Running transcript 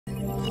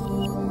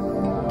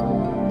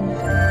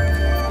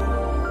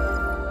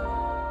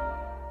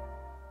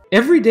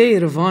Every day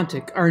at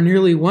Avantik, our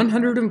nearly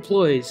 100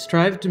 employees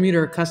strive to meet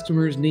our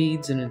customers'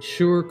 needs and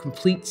ensure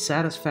complete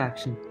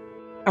satisfaction.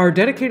 Our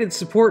dedicated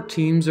support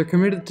teams are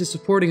committed to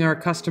supporting our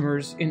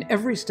customers in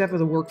every step of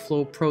the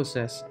workflow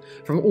process,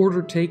 from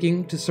order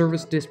taking to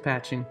service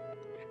dispatching.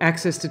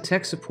 Access to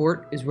tech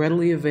support is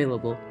readily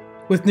available.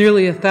 With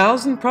nearly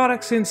 1,000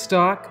 products in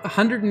stock,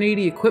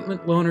 180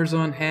 equipment loaners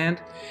on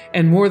hand,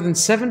 and more than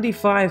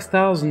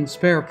 75,000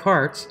 spare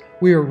parts,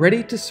 we are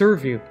ready to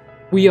serve you.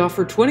 We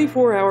offer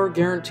 24-hour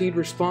guaranteed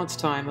response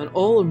time on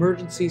all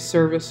emergency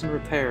service and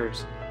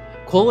repairs.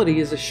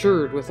 Quality is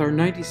assured with our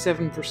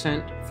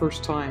 97%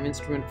 first-time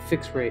instrument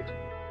fix rate.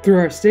 Through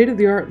our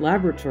state-of-the-art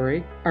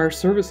laboratory, our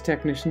service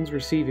technicians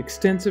receive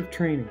extensive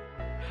training.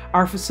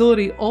 Our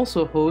facility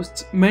also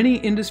hosts many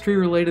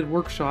industry-related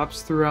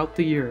workshops throughout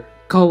the year.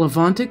 Call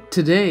Avantik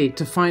today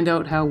to find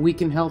out how we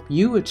can help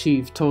you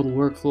achieve total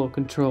workflow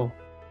control.